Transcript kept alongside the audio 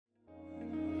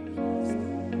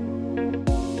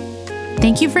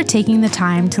Thank you for taking the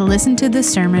time to listen to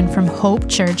this sermon from Hope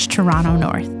Church, Toronto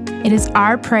North. It is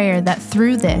our prayer that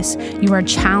through this, you are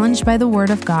challenged by the Word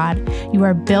of God, you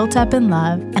are built up in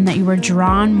love, and that you are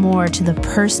drawn more to the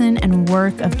person and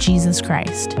work of Jesus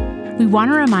Christ. We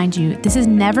want to remind you, this is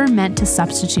never meant to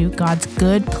substitute God's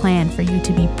good plan for you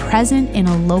to be present in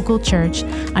a local church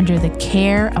under the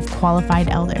care of qualified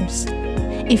elders.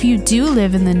 If you do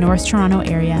live in the North Toronto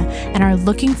area and are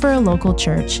looking for a local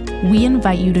church, we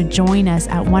invite you to join us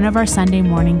at one of our Sunday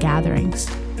morning gatherings.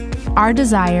 Our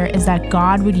desire is that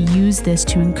God would use this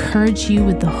to encourage you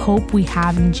with the hope we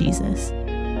have in Jesus.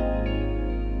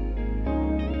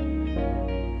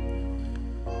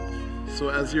 So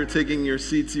as you're taking your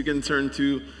seats, you can turn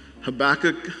to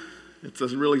Habakkuk. It's a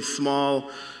really small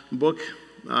book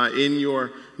in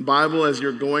your Bible as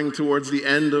you're going towards the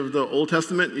end of the Old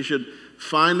Testament. You should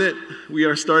find it. We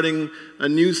are starting a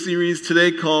new series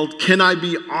today called Can I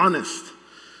Be Honest?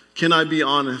 Can I Be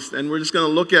Honest? And we're just going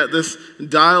to look at this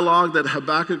dialogue that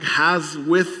Habakkuk has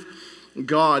with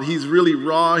God. He's really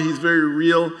raw. He's very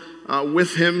real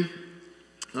with him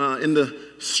in the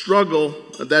struggle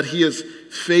that he is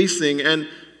facing. And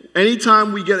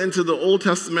anytime we get into the Old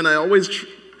Testament, I always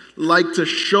like to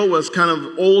show us kind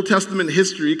of Old Testament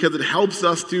history because it helps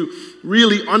us to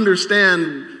really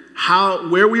understand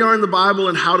where we are in the Bible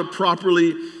and how to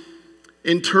properly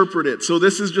interpret it. So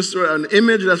this is just an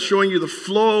image that's showing you the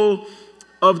flow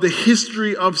of the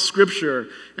history of Scripture.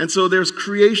 And so there's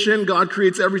creation. God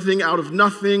creates everything out of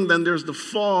nothing. Then there's the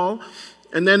fall.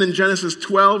 And then in Genesis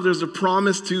 12, there's a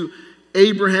promise to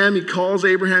Abraham. He calls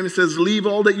Abraham. He says, leave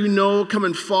all that you know. Come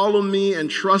and follow me and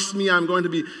trust me. I'm going to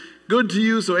be good to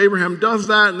you. So Abraham does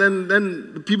that. And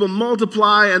then the people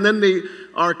multiply. And then they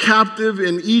are captive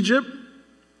in Egypt.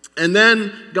 And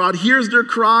then God hears their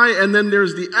cry, and then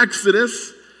there's the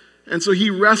Exodus. And so he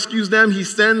rescues them. He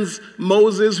sends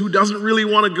Moses, who doesn't really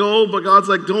want to go, but God's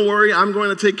like, don't worry, I'm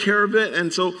going to take care of it.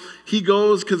 And so he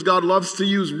goes because God loves to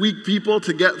use weak people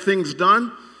to get things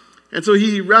done. And so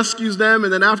he rescues them.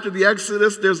 And then after the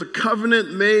Exodus, there's a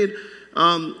covenant made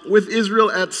with Israel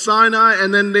at Sinai.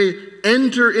 And then they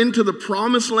enter into the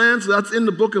promised land. So that's in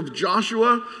the book of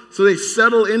Joshua. So they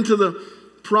settle into the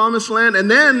promised land,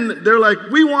 and then they're like,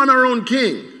 we want our own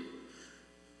king.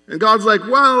 And God's like,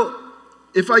 well,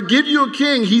 if I give you a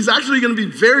king, he's actually going to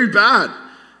be very bad.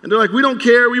 And they're like, we don't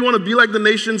care, we want to be like the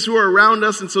nations who are around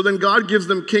us. And so then God gives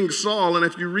them King Saul, and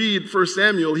if you read 1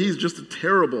 Samuel, he's just a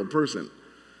terrible person.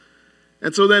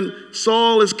 And so then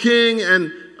Saul is king,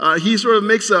 and he sort of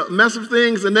makes a mess of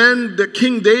things, and then the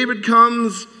King David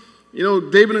comes. You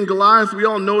know, David and Goliath, we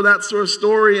all know that sort of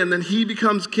story. And then he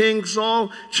becomes king.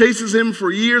 Saul chases him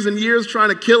for years and years, trying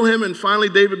to kill him. And finally,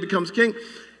 David becomes king.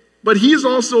 But he's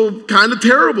also kind of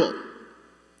terrible.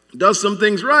 Does some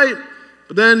things right,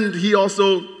 but then he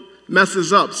also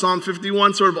messes up. Psalm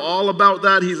 51 sort of all about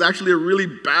that. He's actually a really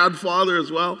bad father as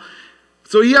well.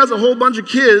 So he has a whole bunch of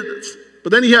kids. But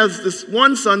then he has this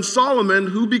one son, Solomon,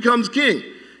 who becomes king.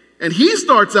 And he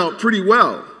starts out pretty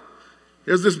well.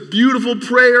 There's this beautiful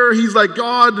prayer. He's like,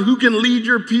 God, who can lead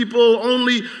your people?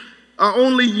 Only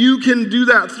you can do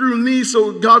that through me.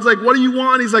 So God's like, what do you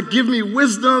want? He's like, give me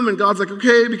wisdom. And God's like,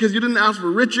 okay, because you didn't ask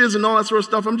for riches and all that sort of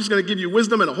stuff, I'm just going to give you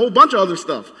wisdom and a whole bunch of other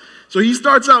stuff. So he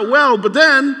starts out well, but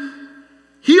then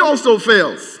he also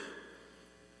fails.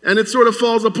 And it sort of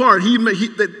falls apart.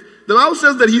 The Bible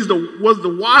says that was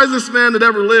the wisest man that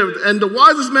ever lived. And the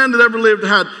wisest man that ever lived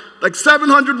had like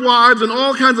 700 wives and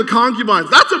all kinds of concubines.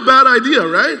 That's a bad idea,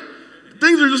 right?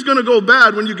 Things are just going to go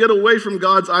bad when you get away from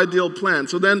God's ideal plan.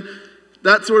 So then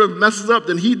that sort of messes up.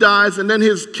 Then he dies, and then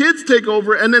his kids take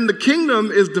over, and then the kingdom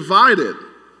is divided.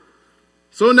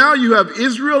 So now you have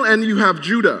Israel and you have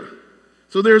Judah.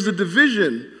 So there's a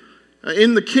division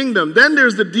in the kingdom. Then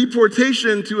there's the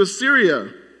deportation to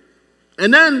Assyria.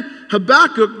 And then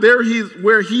Habakkuk,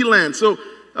 where he lands. So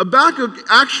Habakkuk,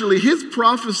 actually, his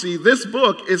prophecy, this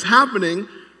book, is happening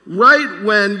right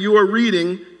when you are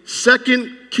reading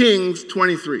 2 Kings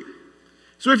 23.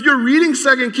 So if you're reading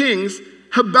 2 Kings,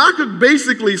 Habakkuk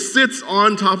basically sits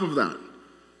on top of that.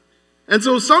 And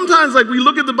so sometimes we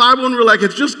look at the Bible and we're like,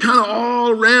 it's just kind of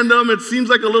all random. It seems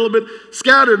like a little bit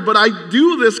scattered. But I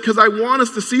do this because I want us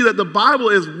to see that the Bible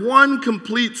is one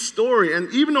complete story. And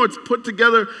even though it's put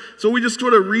together, so we just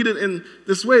sort of read it in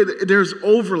this way, there's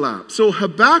overlap. So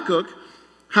Habakkuk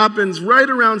happens right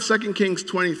around 2 Kings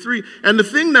 23. And the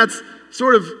thing that's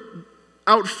sort of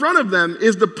out front of them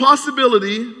is the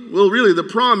possibility, well, really the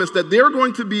promise, that they're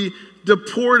going to be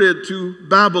deported to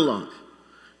Babylon.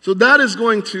 So that is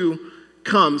going to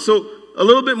come. So a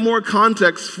little bit more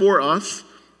context for us.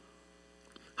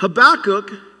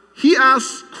 Habakkuk, he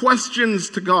asks questions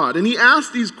to God. And he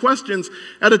asks these questions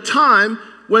at a time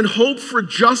when hope for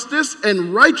justice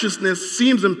and righteousness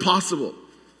seems impossible.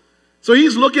 So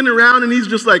he's looking around and he's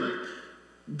just like,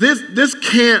 this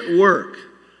can't work.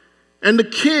 And the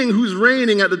king who's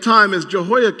reigning at the time is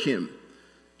Jehoiakim.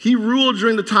 He ruled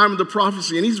during the time of the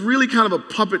prophecy, and he's really kind of a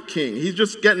puppet king. He's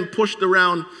just getting pushed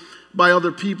around by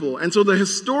other people. And so the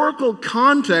historical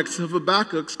context of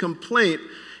Habakkuk's complaint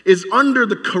is under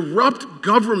the corrupt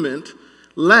government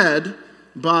led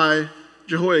by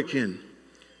Jehoiakim.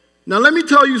 Now let me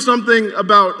tell you something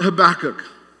about Habakkuk.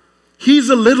 He's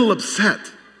a little upset.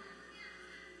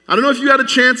 I don't know if you had a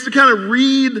chance to kind of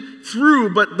read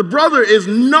through, but the brother is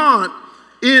not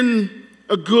in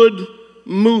a good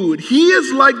mood. He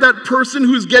is like that person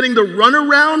who's getting the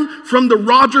runaround from the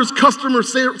Rogers customer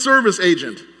service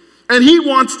agent. And he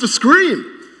wants to scream.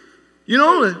 You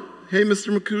know, hey,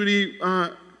 Mr. McCooty,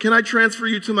 can I transfer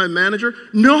you to my manager?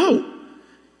 No.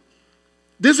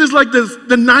 This is like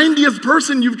the 90th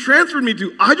person you've transferred me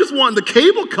to. I just want the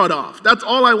cable cut off. That's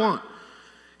all I want.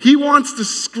 He wants to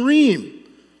scream.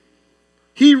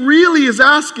 He really is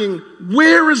asking,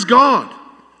 where is God?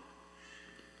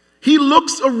 He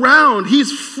looks around.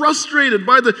 He's frustrated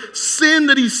by the sin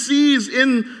that he sees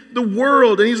in the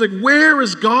world. And he's like, where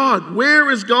is God?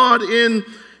 Where is God in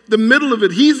the middle of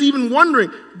it? He's even wondering,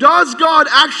 does God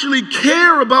actually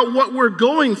care about what we're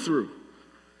going through?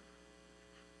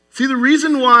 See, the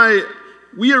reason why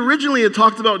we originally had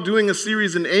talked about doing a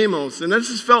series in Amos, and I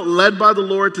just felt led by the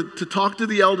Lord to talk to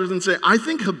the elders and say, I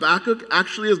think Habakkuk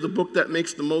actually is the book that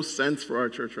makes the most sense for our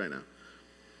church right now.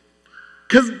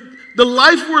 Because the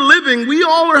life we're living, we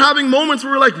all are having moments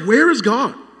where we're like, where is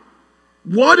God?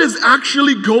 What is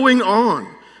actually going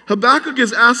on? Habakkuk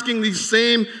is asking these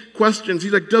same questions.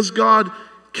 He's like, does God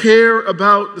care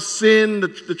about the sin,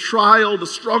 the trial, the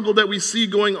struggle that we see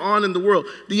going on in the world?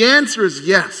 The answer is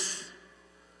yes.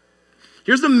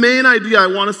 Here's the main idea I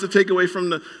want us to take away from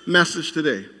the message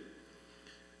today.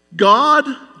 God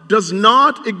does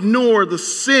not ignore the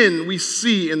sin we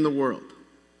see in the world.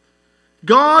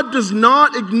 God does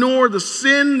not ignore the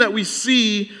sin that we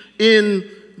see in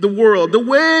the world. The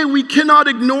way we cannot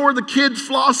ignore the kids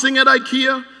flossing at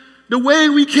IKEA, the way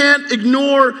we can't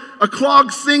ignore a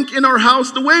clogged sink in our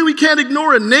house, the way we can't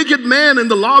ignore a naked man in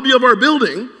the lobby of our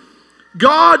building,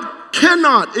 God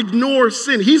cannot ignore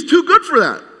sin. He's too good for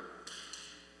that.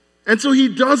 And so he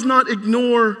does not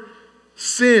ignore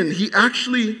sin. He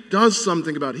actually does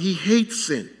something about it. He hates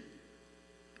sin.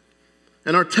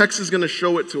 And our text is going to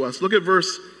show it to us. Look at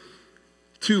verse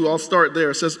 2. I'll start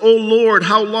there. It says, O Lord,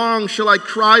 how long shall I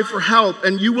cry for help,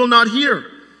 and you will not hear?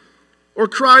 Or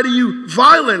cry to you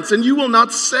violence, and you will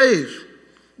not save?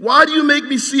 Why do you make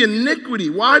me see iniquity?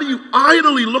 Why do you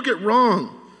idly look at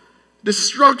wrong?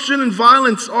 Destruction and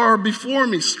violence are before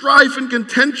me. Strife and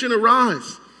contention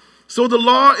arise. So the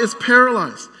law is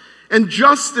paralyzed. And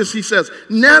justice, he says,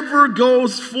 never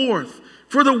goes forth.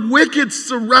 For the wicked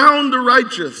surround the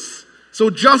righteous. So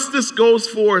justice goes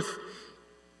forth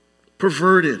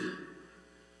perverted.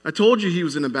 I told you he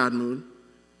was in a bad mood.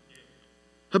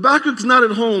 Habakkuk's not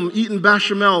at home eating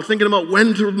bechamel, thinking about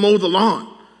when to mow the lawn.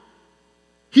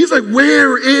 He's like,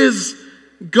 where is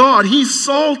God? He's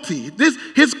salty.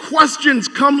 His questions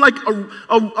come like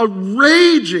a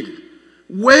raging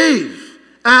wave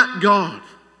at God.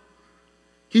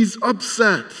 He's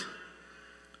upset.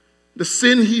 The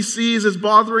sin he sees is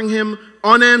bothering him.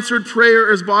 Unanswered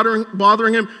prayer is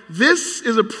bothering him. This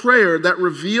is a prayer that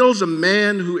reveals a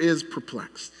man who is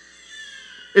perplexed.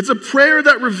 It's a prayer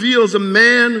that reveals a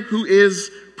man who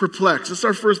is perplexed. That's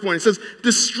our first point. It says,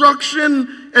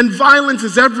 destruction and violence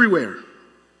is everywhere.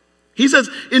 He says,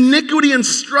 iniquity and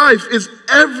strife is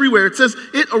everywhere. It says,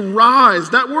 it arise.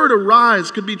 That word arise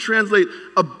could be translated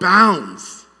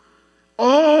abounds.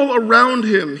 All around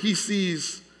him he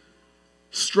sees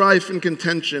strife and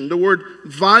contention. The word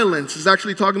violence is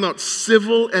actually talking about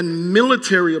civil and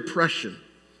military oppression.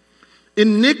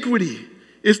 Iniquity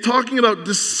is talking about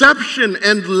deception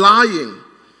and lying.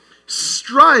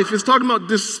 Strife is talking about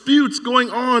disputes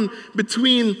going on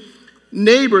between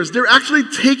neighbors. They're actually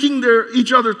taking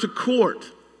each other to court.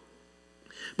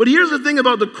 But here's the thing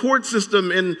about the court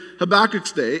system in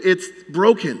Habakkuk's day. It's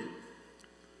broken.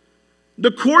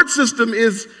 The court system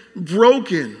is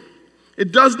broken.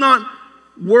 It does not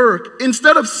work.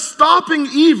 Instead of stopping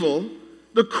evil,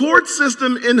 the court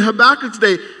system in Habakkuk's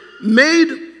day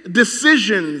made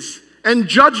decisions and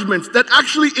judgments that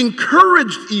actually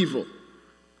encouraged evil.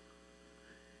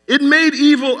 It made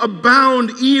evil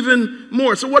abound even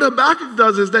more. So what Habakkuk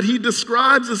does is that he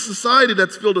describes a society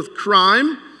that's filled with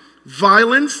crime,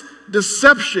 violence,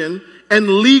 deception, and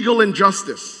legal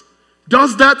injustice.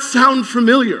 Does that sound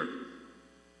familiar?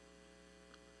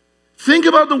 Think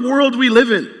about the world we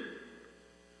live in.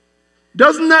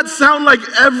 Doesn't that sound like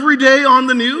every day on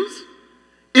the news?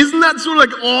 Isn't that sort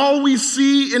of like all we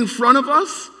see in front of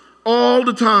us all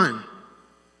the time?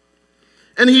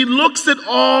 And he looks at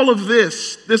all of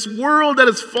this world that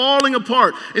is falling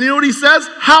apart. And you know what he says?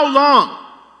 How long?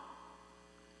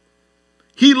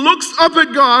 He looks up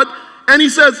at God and he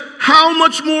says, how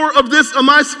much more of this am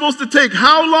I supposed to take?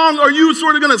 How long are you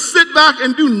sort of going to sit back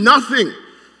and do nothing?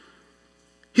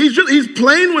 He's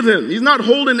playing with him. He's not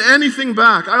holding anything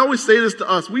back. I always say this to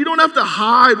us. We don't have to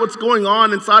hide what's going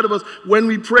on inside of us when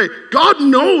we pray. God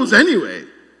knows anyway.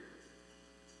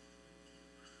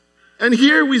 And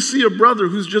here we see a brother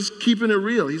who's just keeping it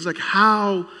real. He's like,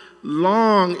 how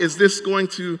long is this going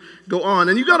to go on?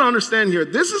 And you got to understand here,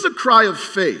 this is a cry of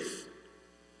faith.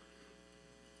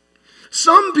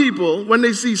 Some people, when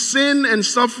they see sin and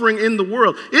suffering in the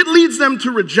world, it leads them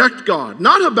to reject God,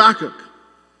 not Habakkuk.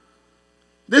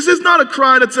 This is not a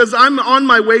cry that says, I'm on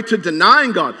my way to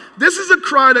denying God. This is a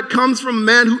cry that comes from a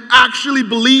man who actually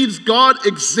believes God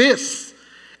exists.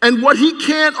 And what he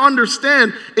can't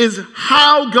understand is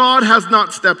how God has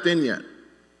not stepped in yet.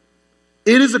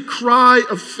 It is a cry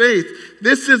of faith.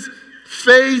 This is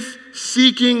faith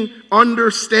seeking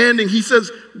understanding. He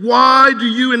says, why do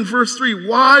you, in verse 3,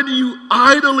 why do you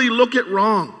idly look at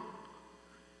wrong?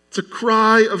 It's a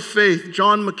cry of faith.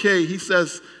 John Mackay, he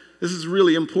says, this is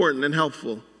really important and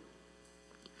helpful.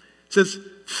 It says,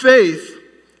 faith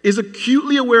is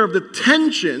acutely aware of the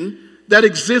tension that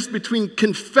exists between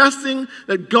confessing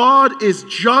that God is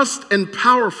just and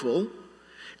powerful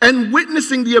and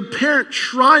witnessing the apparent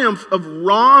triumph of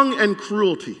wrong and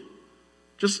cruelty.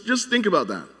 Just think about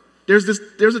that.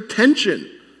 There's a tension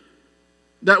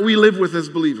that we live with as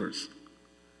believers.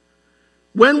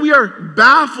 When we are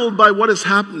baffled by what is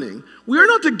happening, we are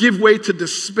not to give way to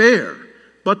despair,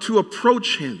 but to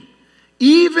approach him,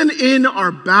 even in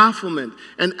our bafflement,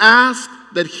 and ask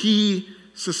that he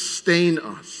sustain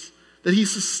us, that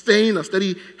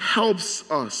he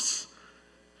helps us.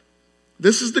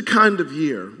 This is the kind of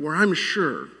year where I'm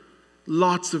sure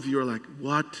lots of you are like,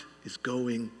 what is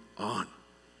going on?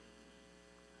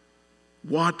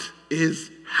 What is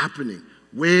happening?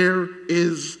 Where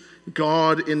is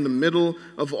God in the middle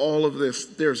of all of this?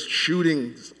 There's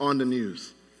shootings on the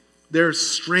news. There's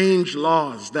strange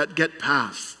laws that get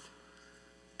passed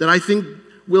that I think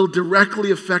will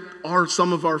directly affect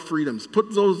some of our freedoms,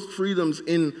 put those freedoms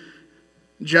in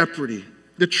jeopardy.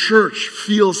 The church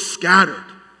feels scattered.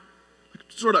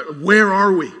 Sort of, where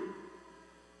are we?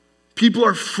 People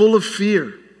are full of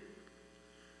fear.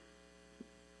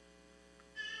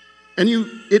 And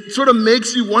it sort of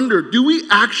makes you wonder, do we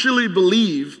actually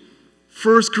believe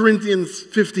 1 Corinthians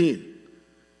 15?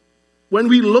 When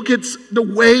we look at the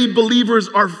way believers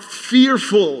are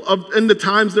fearful in the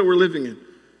times that we're living in.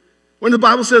 When the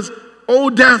Bible says, "Oh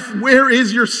death, where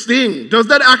is your sting?" Does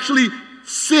that actually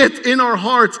sit in our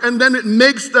hearts? And then it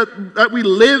makes that we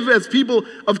live as people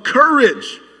of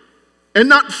courage and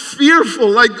not fearful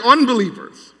like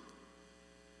unbelievers.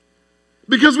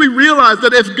 Because we realize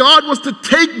that if God was to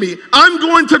take me, I'm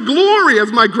going to glory,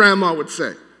 as my grandma would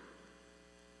say.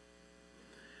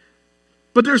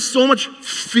 But there's so much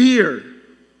fear,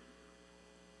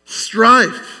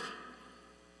 strife.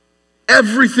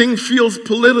 Everything feels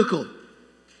political.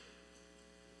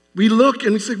 We look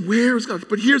and we say, where is God?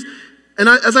 But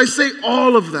as I say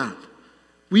all of that,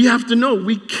 we have to know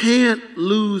we can't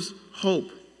lose hope.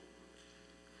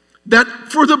 That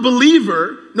for the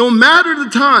believer, no matter the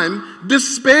time,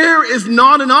 despair is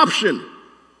not an option.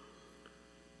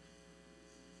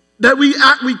 That we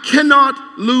cannot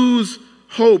lose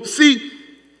hope. See,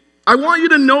 I want you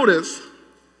to notice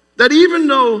that even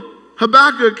though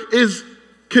Habakkuk is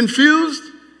confused,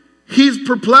 he's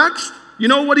perplexed, you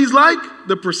know what he's like?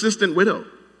 The persistent widow.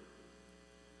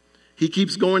 He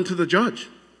keeps going to the judge.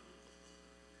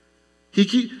 He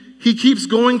keeps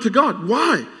going to God.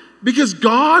 Why? Because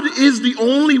God is the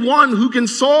only one who can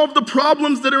solve the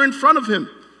problems that are in front of him.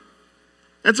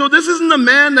 And so this isn't a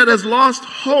man that has lost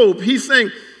hope. He's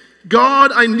saying,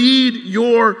 God, I need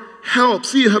your help.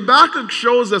 See, Habakkuk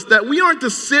shows us that we aren't to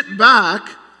sit back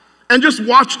and just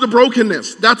watch the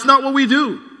brokenness. That's not what we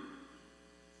do.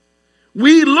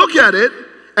 We look at it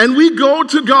and we go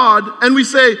to God and we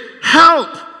say, help.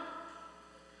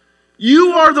 You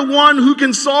are the one who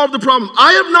can solve the problem.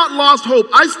 I have not lost hope.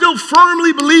 I still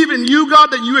firmly believe in you, God,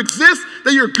 that you exist,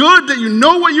 that you're good, that you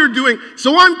know what you're doing.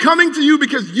 So I'm coming to you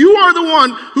because you are the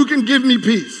one who can give me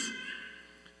peace.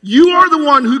 You are the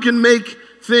one who can make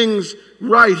things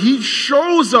right. He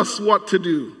shows us what to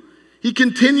do. He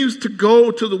continues to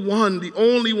go to the one, the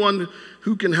only one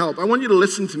who can help. I want you to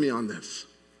listen to me on this.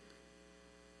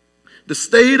 The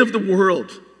state of the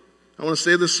world, I want to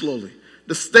say this slowly.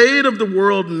 The state of the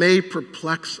world may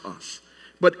perplex us,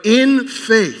 but in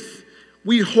faith,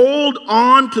 we hold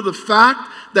on to the fact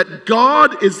that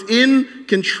God is in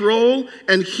control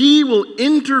and He will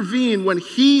intervene when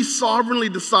He sovereignly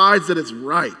decides that it's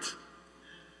right.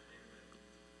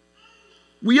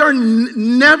 We are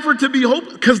never to be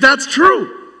hopeless, because that's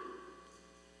true.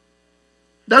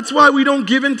 That's why we don't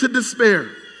give in to despair.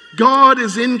 God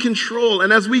is in control,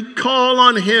 and as we call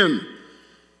on Him,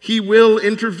 He will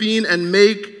intervene and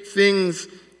make things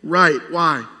right.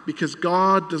 Why? Because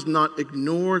God does not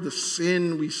ignore the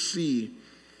sin we see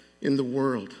in the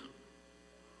world.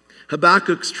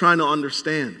 Habakkuk's trying to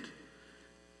understand,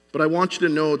 but I want you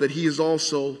to know that he is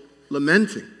also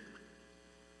lamenting.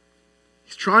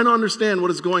 He's trying to understand what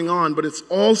is going on, but it's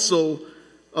also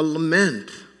a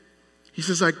lament. He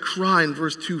says, I cry in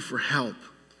verse 2 for help.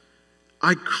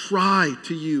 I cry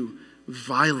to you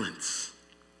violence.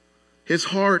 His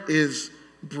heart is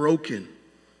broken.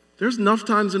 There's enough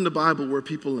times in the Bible where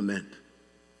people lament.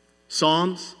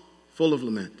 Psalms, full of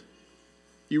lament.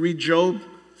 You read Job,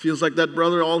 feels like that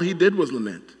brother, all he did was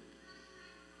lament.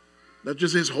 That's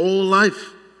just his whole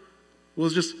life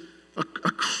was just a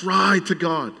cry to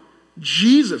God.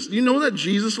 Jesus, do you know that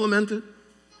Jesus lamented?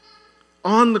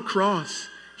 On the cross,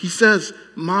 he says,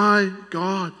 my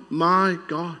God,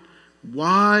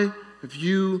 why have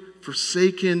you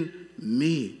forsaken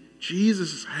me?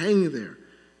 Jesus is hanging there,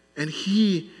 and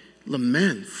he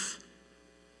laments.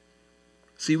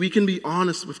 See, we can be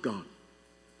honest with God,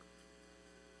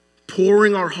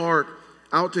 pouring our heart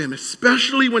out to Him,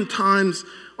 especially when times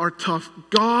are tough.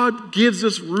 God gives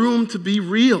us room to be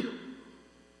real.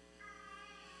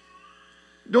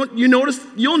 Don't you notice,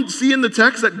 you don't see in the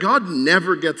text that God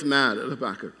never gets mad at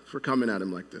Habakkuk for coming at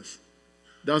him like this.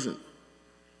 Doesn't.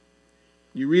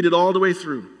 You read it all the way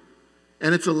through.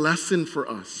 And it's a lesson for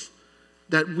us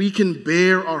that we can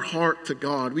bear our heart to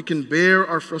God. We can bear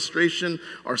our frustration,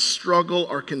 our struggle,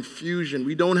 our confusion.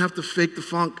 We don't have to fake the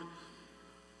funk.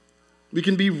 We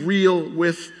can be real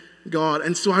with God.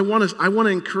 And so I want to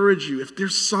encourage you, if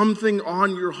there's something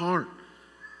on your heart,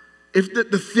 if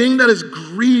the thing that is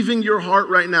grieving your heart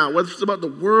right now, whether it's about the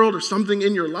world or something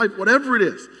in your life, whatever it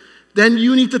is, then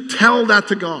you need to tell that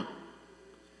to God.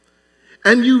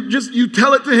 And you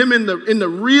tell it to Him in the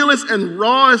realest and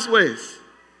rawest ways.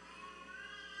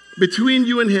 Between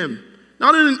you and Him.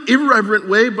 Not in an irreverent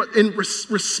way, but in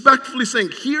respectfully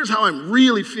saying, here's how I'm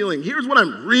really feeling. Here's what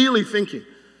I'm really thinking.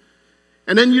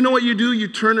 And then you know what you do? You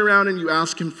turn around and you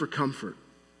ask Him for comfort.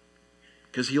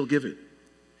 Because He'll give it.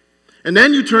 And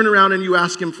then you turn around and you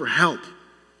ask Him for help,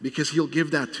 because He'll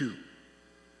give that too.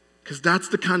 Because that's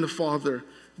the kind of Father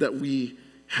that we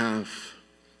have.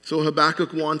 So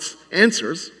Habakkuk wants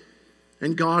answers,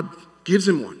 and God gives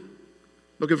him one.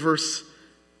 Look at verse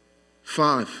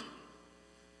 5.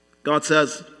 God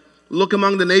says, look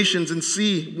among the nations and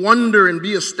see, wonder and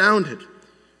be astounded.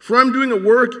 For I'm doing a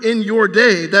work in your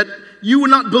day that you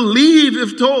would not believe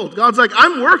if told. God's like,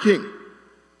 I'm working.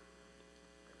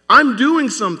 I'm doing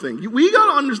something. We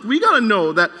gotta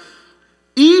know that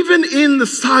even in the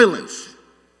silence,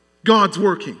 God's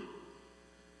working.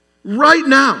 Right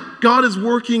now, God is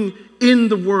working in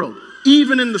the world,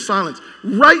 even in the silence.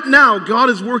 Right now,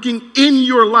 God is working in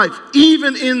your life,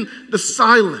 even in the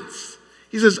silence.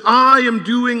 He says, I am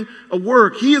doing a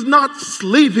work. He is not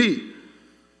sleepy.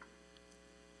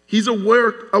 He's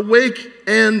awake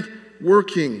and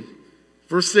working.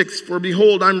 Verse 6, for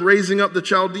behold, I'm raising up the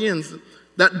Chaldeans,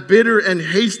 that bitter and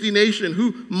hasty nation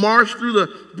who march through the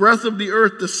breadth of the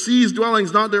earth, the sea's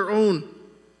dwellings, not their own.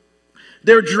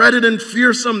 They're dreaded and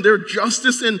fearsome. Their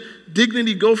justice and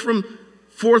dignity go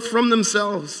forth from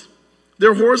themselves.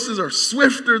 Their horses are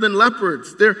swifter than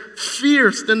leopards. They're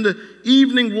fierce than the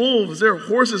evening wolves. Their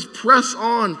horses press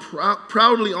on,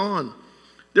 proudly on.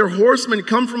 Their horsemen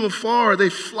come from afar. They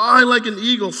fly like an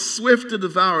eagle, swift to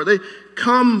devour. They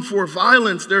come for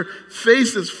violence, their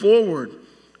faces forward.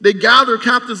 They gather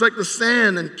captives like the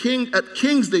sand, and at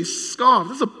kings they scoff.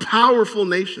 This is a powerful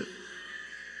nation.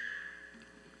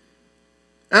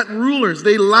 At rulers,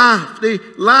 they laugh. They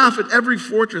laugh at every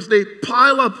fortress. They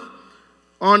pile up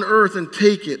on earth and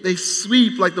take it. They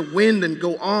sweep like the wind and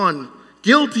go on.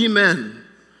 Guilty men.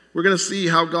 We're going to see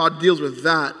how God deals with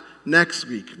that next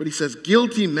week. But he says,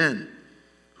 guilty men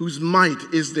whose might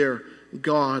is their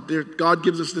God. God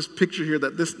gives us this picture here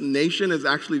that this nation is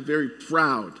actually very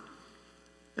proud.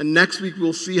 And next week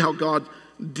we'll see how God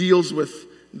deals with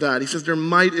that. He says their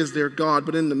might is their God.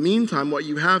 But in the meantime, what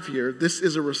you have here, this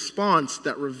is a response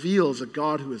that reveals a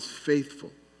God who is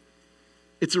faithful.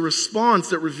 It's a response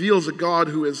that reveals a God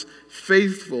who is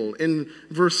faithful. In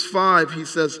verse 5, he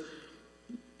says,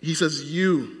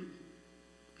 you.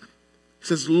 He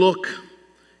says, look.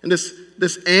 And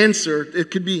this answer,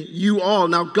 it could be you all.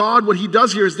 Now God, what he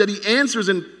does here is that he answers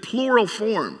in plural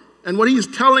form. And what he's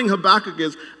telling Habakkuk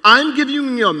is, I'm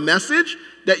giving you a message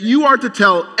that you are to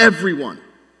tell everyone.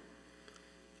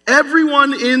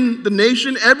 Everyone in the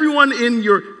nation, everyone in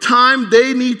your time,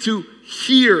 they need to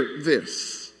hear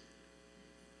this.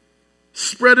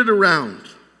 Spread it around.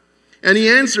 And he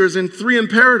answers in 3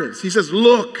 imperatives. He says,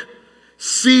 look,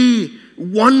 see,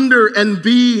 wonder, and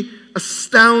be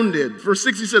astounded. Verse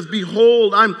 6, he says,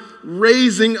 behold, I'm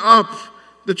raising up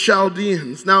the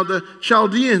Chaldeans. Now, the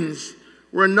Chaldeans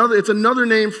were another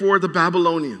name for the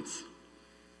Babylonians.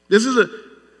 This is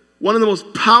one of the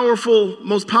most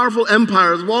powerful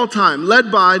empires of all time,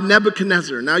 led by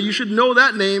Nebuchadnezzar. Now, you should know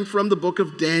that name from the book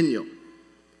of Daniel.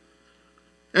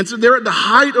 And so they're at the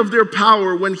height of their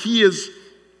power when he is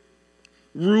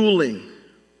ruling.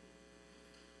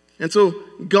 And so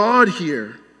God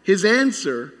here, his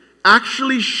answer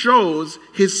actually shows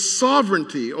his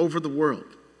sovereignty over the world.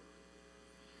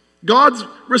 God's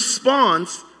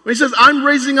response, when he says, I'm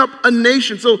raising up a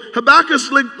nation. So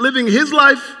Habakkuk's living his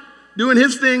life, doing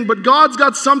his thing, but God's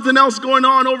got something else going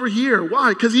on over here.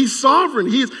 Why? Because he's sovereign.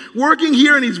 He's working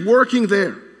here and he's working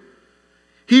there.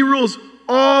 He rules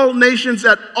all nations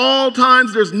at all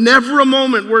times. There's never a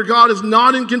moment where God is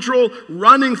not in control,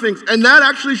 running things. And that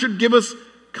actually should give us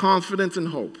confidence and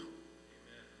hope.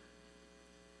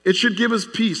 It should give us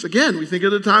peace. Again, we think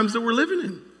of the times that we're living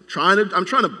in. I'm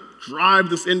trying to drive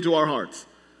this into our hearts.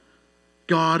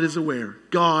 God is aware.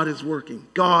 God is working.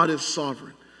 God is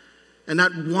sovereign. And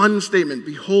that one statement,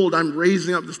 behold, I'm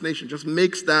raising up this nation, just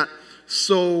makes that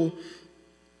so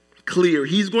clear.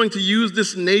 He's going to use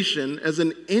this nation as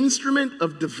an instrument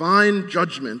of divine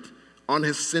judgment on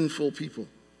his sinful people.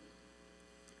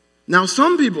 Now,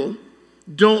 some people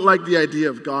don't like the idea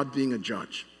of God being a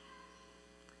judge.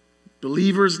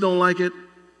 Believers don't like it.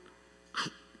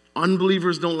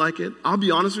 Unbelievers don't like it. I'll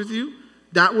be honest with you,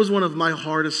 that was one of my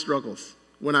hardest struggles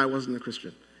when I wasn't a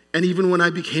Christian. And even when I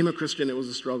became a Christian, it was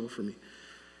a struggle for me.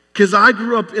 Because I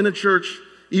grew up in a church,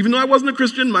 even though I wasn't a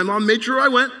Christian, my mom made sure I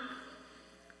went,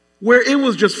 where it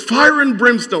was just fire and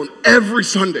brimstone every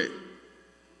Sunday.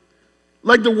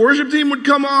 Like the worship team would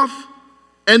come off,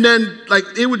 and then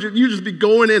you'd just be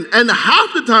going in. And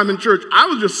half the time in church, I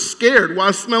was just scared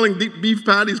while smelling beef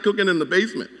patties cooking in the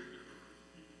basement.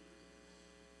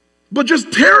 But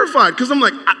just terrified, because I'm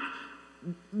like,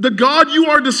 the God you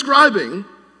are describing,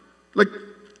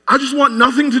 I just want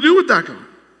nothing to do with that God.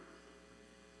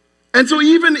 And so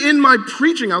even in my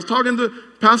preaching, I was talking to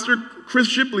Pastor Chris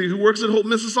Shipley, who works at Hope,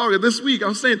 Mississauga, this week. I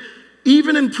was saying,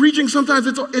 even in preaching, sometimes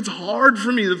it's hard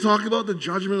for me to talk about the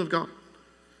judgment of God.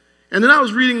 And then I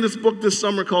was reading this book this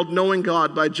summer called Knowing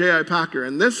God by J.I. Packer,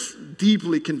 and this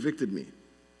deeply convicted me.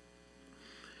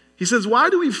 He says, why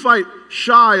do we fight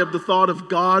shy of the thought of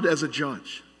God as a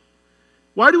judge?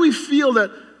 Why do we feel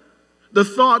that the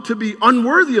thought to be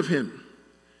unworthy of him?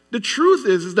 The truth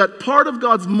is that part of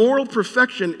God's moral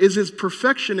perfection is his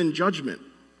perfection in judgment.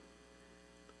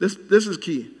 This is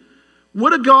key.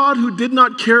 Would a God who did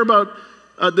not care about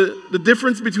the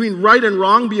difference between right and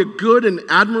wrong be a good and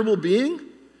admirable being?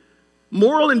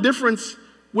 Moral indifference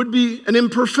would be an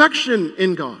imperfection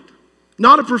in God,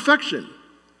 not a perfection.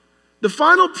 The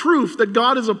final proof that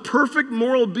God is a perfect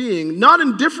moral being, not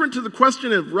indifferent to the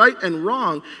question of right and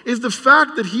wrong, is the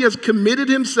fact that he has committed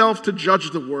himself to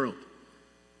judge the world.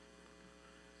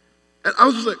 And I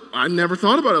was just like, I never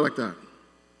thought about it like that.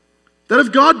 That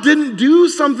if God didn't do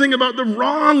something about the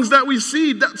wrongs that we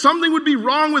see, that something would be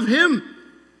wrong with him.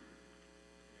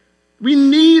 We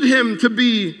need him to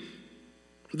be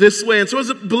this way. And so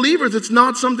as believers, it's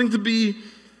not something to be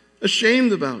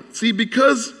ashamed about. See,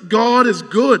 because God is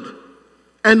good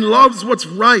and loves what's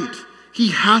right,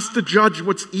 he has to judge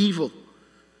what's evil.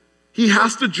 He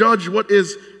has to judge what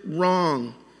is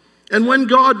wrong. And when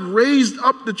God raised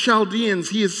up the Chaldeans,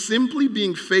 he is simply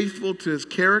being faithful to his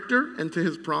character and to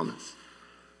his promise.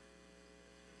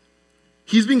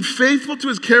 He's being faithful to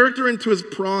his character and to his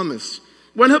promise.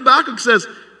 When Habakkuk says,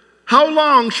 how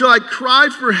long shall I cry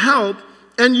for help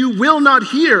and you will not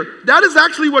hear? That is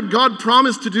actually what God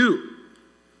promised to do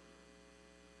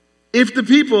if the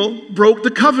people broke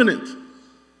the covenant.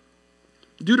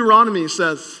 Deuteronomy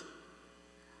says,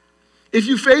 if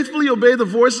you faithfully obey the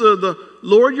voice of the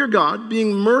Lord your God,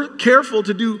 being careful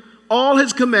to do all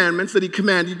his commandments that he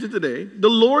commanded you today, the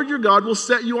Lord your God will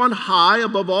set you on high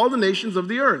above all the nations of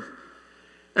the earth.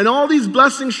 And all these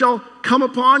blessings shall come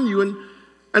upon you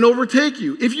and overtake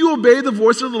you if you obey the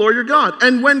voice of the Lord your God.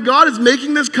 And when God is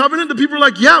making this covenant, the people are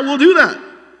like, yeah, we'll do that.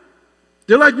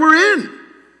 They're like, we're in.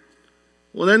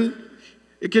 Well, then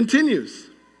it continues.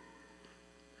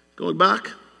 Going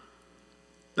back.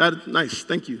 Nice,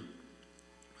 thank you.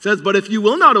 It says, but if you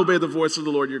will not obey the voice of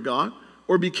the Lord your God,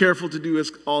 or be careful to do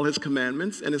all his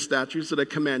commandments and his statutes that I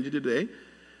command you today,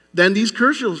 then these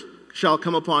curses shall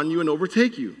come upon you and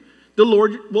overtake you. The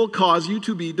Lord will cause you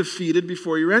to be defeated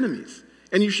before your enemies,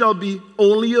 and you shall be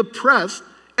only oppressed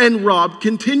and robbed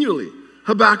continually.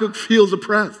 Habakkuk feels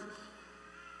oppressed.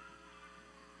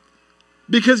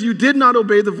 Because you did not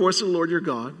obey the voice of the Lord your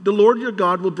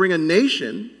God will bring a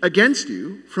nation against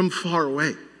you from far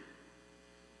away.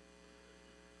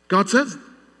 God says,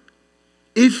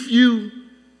 if you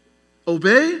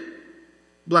obey,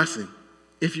 blessing.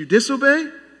 If you disobey,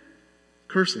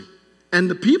 cursing. And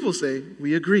the people say,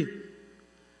 we agree.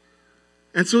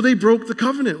 And so they broke the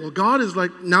covenant. Well, God is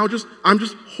like, I'm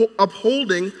just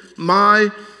upholding my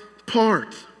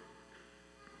part.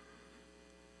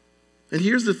 And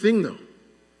here's the thing though.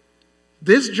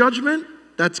 This judgment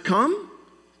that's come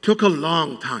took a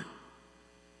long time.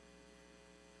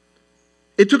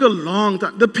 It took a long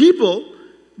time. The people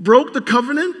broke the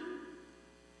covenant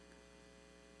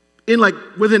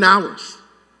within hours.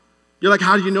 You're like,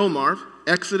 how do you know, Marv?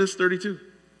 Exodus 32.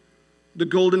 The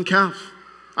golden calf.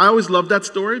 I always love that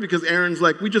story because Aaron's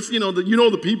like,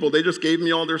 the people, they just gave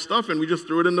me all their stuff and we just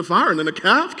threw it in the fire and then a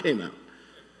calf came out.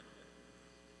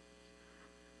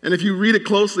 And if you read it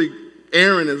closely,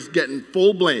 Aaron is getting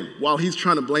full blame while he's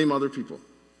trying to blame other people.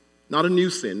 Not a new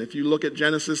sin. If you look at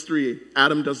Genesis 3,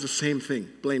 Adam does the same thing,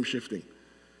 blame shifting.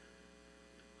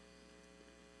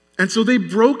 And so they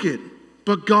broke it,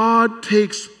 but God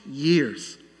takes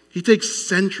years. He takes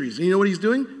centuries. And you know what he's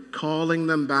doing? Calling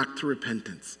them back to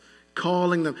repentance.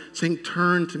 Calling them, saying,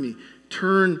 turn to me,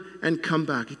 turn and come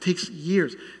back. It takes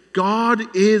years.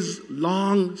 God is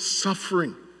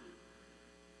long-suffering.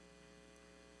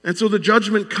 And so the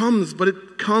judgment comes, but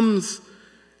it comes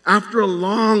after a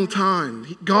long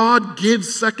time. God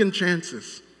gives second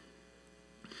chances.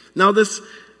 Now this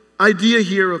idea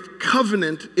here of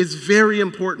covenant is very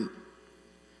important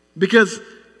because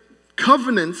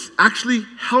covenants actually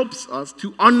helps us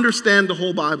to understand the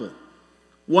whole Bible.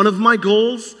 One of my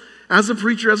goals as a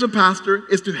preacher, as a pastor,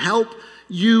 is to help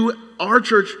you, our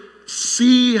church,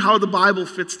 see how the Bible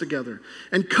fits together.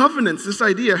 And covenants, this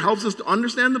idea, helps us to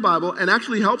understand the Bible and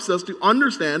actually helps us to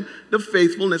understand the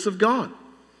faithfulness of God.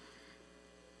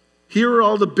 Here are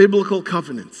all the biblical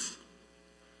covenants.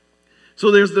 So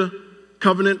there's the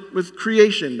covenant with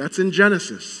creation, that's in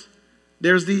Genesis.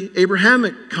 There's the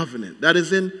Abrahamic covenant, that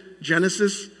is in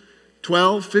Genesis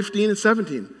 12, 15, and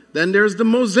 17. Then there's the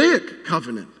Mosaic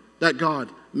covenant that God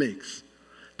makes.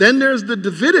 Then there's the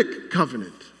Davidic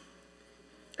covenant.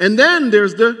 And then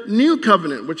there's the new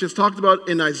covenant, which is talked about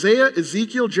in Isaiah,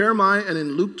 Ezekiel, Jeremiah, and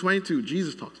in Luke 22,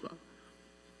 Jesus talks about.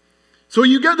 So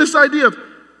you get this idea of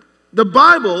the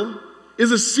Bible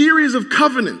is a series of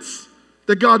covenants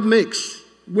that God makes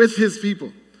with his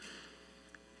people.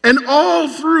 And all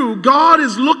through, God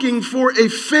is looking for a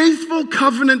faithful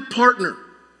covenant partner.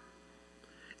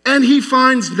 And he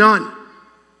finds none.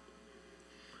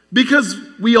 Because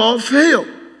we all fail.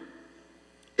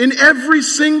 In every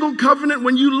single covenant,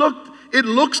 when you look, it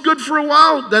looks good for a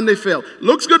while, then they fail.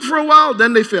 Looks good for a while,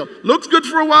 then they fail. Looks good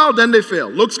for a while, then they fail.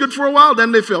 Looks good for a while,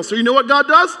 then they fail. So you know what God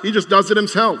does? He just does it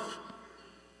himself.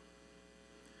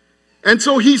 And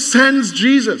so he sends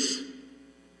Jesus.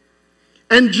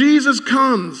 And Jesus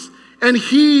comes and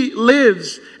he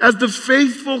lives as the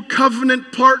faithful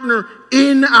covenant partner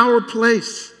in our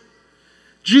place.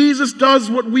 Jesus does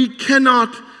what we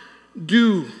cannot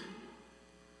do.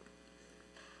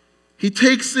 He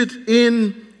takes it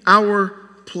in our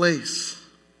place.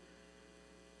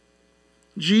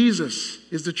 Jesus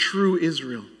is the true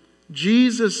Israel.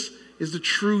 Jesus is the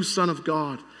true Son of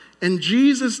God. And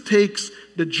Jesus takes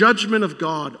the judgment of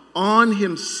God on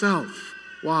himself.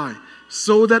 Why?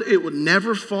 So that it would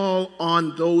never fall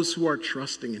on those who are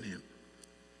trusting in him.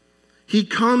 He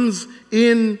comes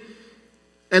in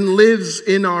and lives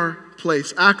in our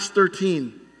place. Acts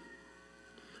 13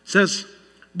 says,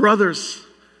 brothers,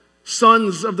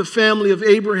 sons of the family of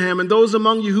Abraham, and those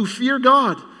among you who fear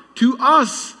God, to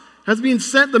us has been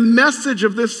sent the message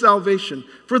of this salvation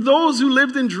for those who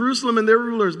lived in Jerusalem and their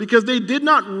rulers, because they did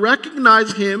not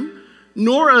recognize him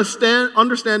nor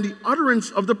understand the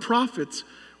utterance of the prophets,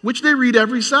 which they read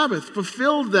every Sabbath,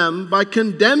 fulfilled them by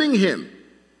condemning him.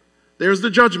 There's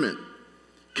the judgment.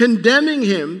 condemning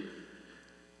him,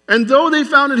 and though they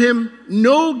found in him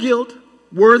no guilt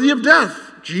worthy of death,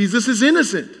 Jesus is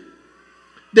innocent,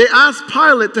 they asked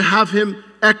Pilate to have him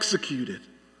executed.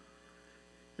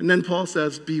 And then Paul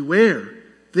says, beware,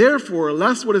 therefore,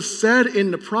 lest what is said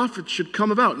in the prophets should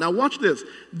come about. Now watch this.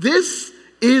 This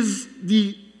is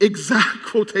the exact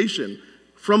quotation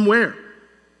from where?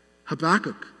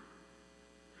 Habakkuk.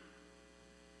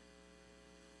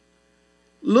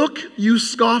 Look, you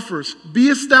scoffers, be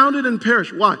astounded and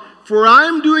perish. Why? For I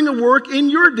am doing a work in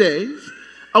your days,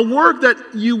 a work that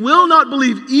you will not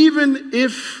believe, even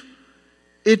if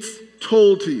it's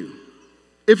told to you,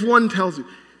 if one tells you.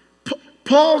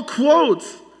 Paul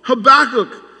quotes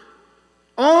Habakkuk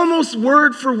almost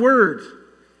word for word.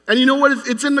 And you know what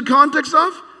it's in the context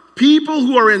of? People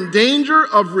who are in danger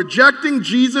of rejecting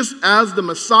Jesus as the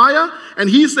Messiah. And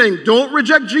he's saying, don't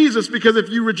reject Jesus, because if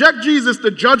you reject Jesus,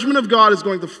 the judgment of God is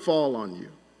going to fall on you.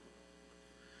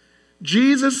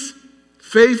 Jesus,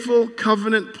 faithful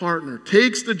covenant partner,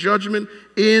 takes the judgment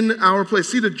in our place.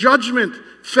 See, the judgment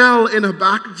fell in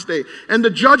Habakkuk's day, and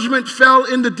the judgment fell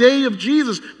in the day of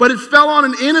Jesus, but it fell on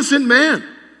an innocent man.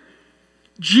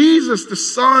 Jesus, the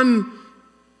Son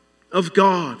of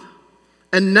God.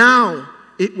 And now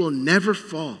it will never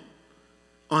fall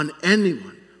on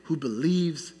anyone who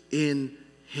believes in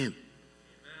him.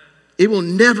 It will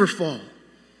never fall.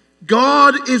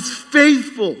 God is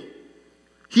faithful.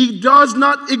 He does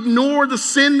not ignore the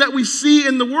sin that we see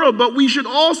in the world, but we should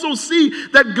also see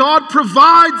that God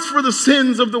provides for the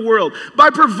sins of the world by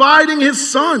providing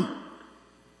his Son.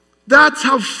 That's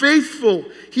how faithful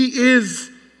he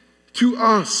is to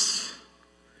us.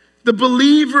 The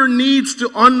believer needs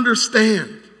to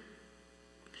understand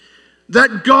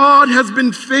that God has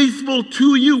been faithful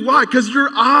to you. Why? Because your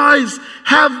eyes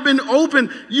have been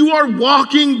opened. You are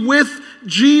walking with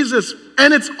Jesus,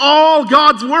 and it's all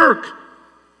God's work.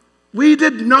 We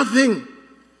did nothing.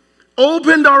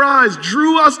 Opened our eyes,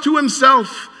 drew us to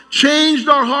himself, changed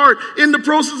our heart, in the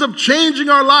process of changing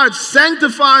our lives,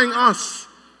 sanctifying us,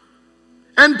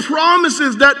 and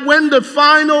promises that when the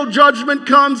final judgment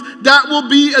comes, that will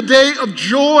be a day of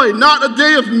joy, not a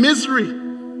day of misery.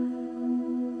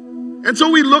 And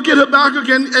so we look at Habakkuk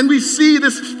and we see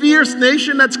this fierce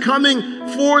nation that's coming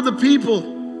for the people.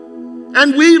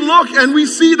 And we look and we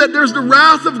see that there's the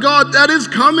wrath of God that is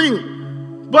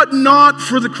coming, but not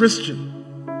for the Christian.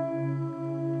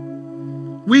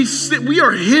 We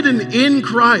are hidden in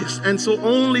Christ, and so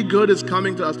only good is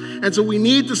coming to us. And so we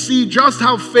need to see just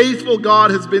how faithful God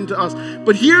has been to us.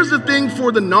 But here's the thing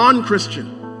for the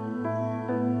non-Christian.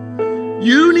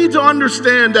 You need to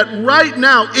understand that right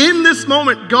now, in this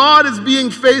moment, God is being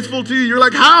faithful to you. You're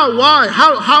like, how? Why?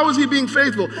 How is he being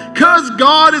faithful? Because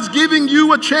God is giving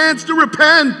you a chance to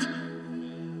repent.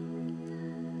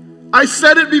 I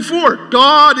said it before.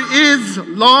 God is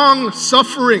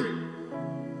long-suffering.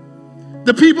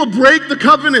 The people break the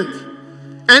covenant,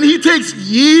 and he takes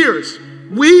years.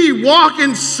 We walk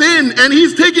in sin, and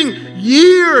he's taking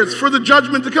years for the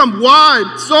judgment to come. Why?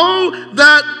 So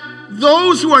that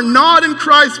those who are not in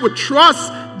Christ would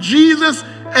trust Jesus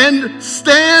and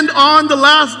stand on the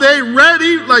last day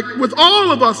ready, like with all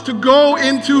of us, to go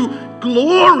into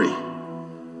glory,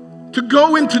 to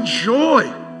go into joy.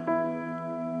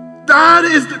 That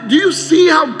is, do you see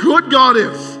how good God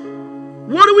is?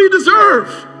 What do we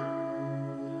deserve?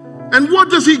 And what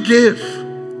does he give?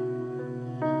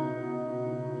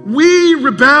 We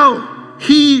rebel,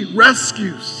 he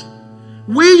rescues.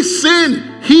 We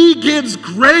sin, he gives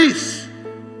grace.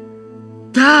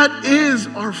 That is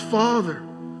our Father.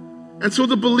 And so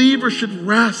the believer should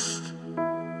rest,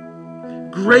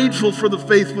 grateful for the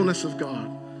faithfulness of God.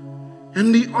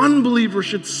 And the unbeliever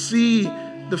should see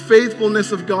the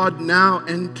faithfulness of God now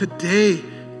and today.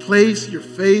 Place your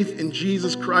faith in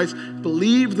Jesus Christ.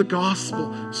 Believe the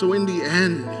gospel. So in the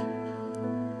end,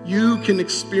 you can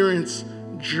experience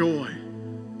joy,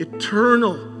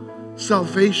 eternal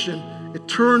salvation,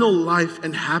 eternal life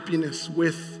and happiness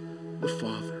with the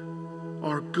Father,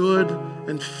 our good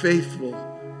and faithful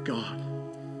God.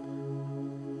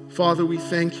 Father, we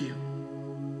thank you,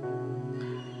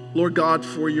 Lord God,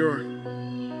 for your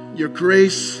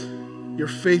grace, your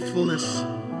faithfulness,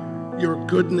 your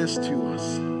goodness to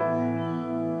us.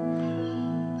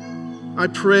 I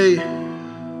pray,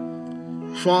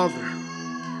 Father,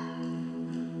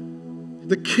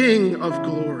 the King of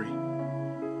glory,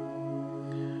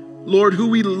 Lord, who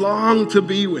we long to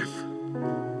be with,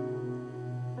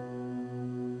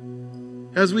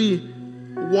 as we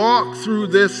walk through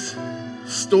this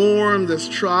storm, this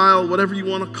trial, whatever you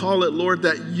want to call it, Lord,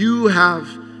 that you have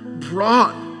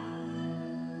brought,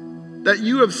 that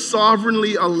you have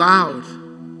sovereignly allowed.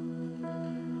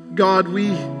 God,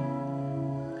 we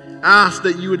ask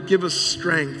that you would give us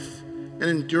strength and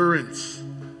endurance.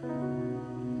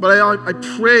 But I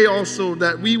pray also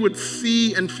that we would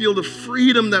see and feel the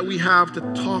freedom that we have to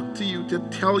talk to you, to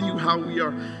tell you how we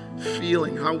are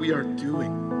feeling, how we are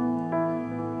doing.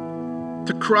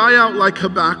 To cry out like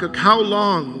Habakkuk, how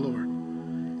long, Lord?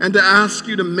 And to ask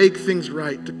you to make things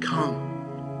right, to come.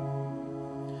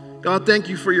 God, thank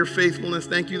you for your faithfulness.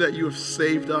 Thank you that you have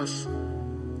saved us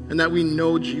and that we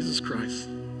know Jesus Christ.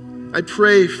 I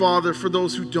pray, Father, for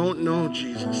those who don't know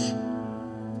Jesus,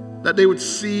 that they would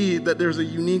see that there's a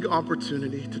unique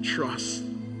opportunity to trust.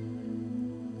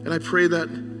 And I pray that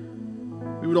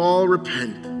we would all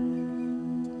repent.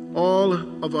 All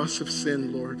of us have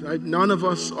sinned, Lord. None of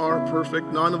us are perfect.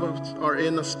 None of us are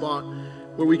in a spot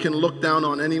where we can look down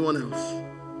on anyone else.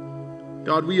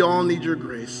 God, we all need your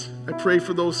grace. I pray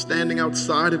for those standing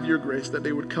outside of your grace that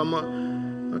they would come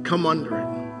under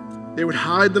it. They would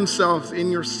hide themselves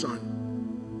in your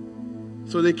Son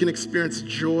so they can experience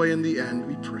joy in the end,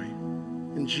 we pray.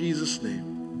 In Jesus'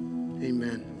 name,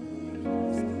 amen.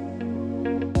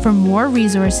 For more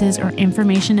resources or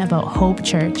information about Hope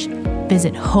Church,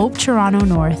 visit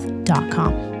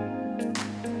hopetorontonorth.com.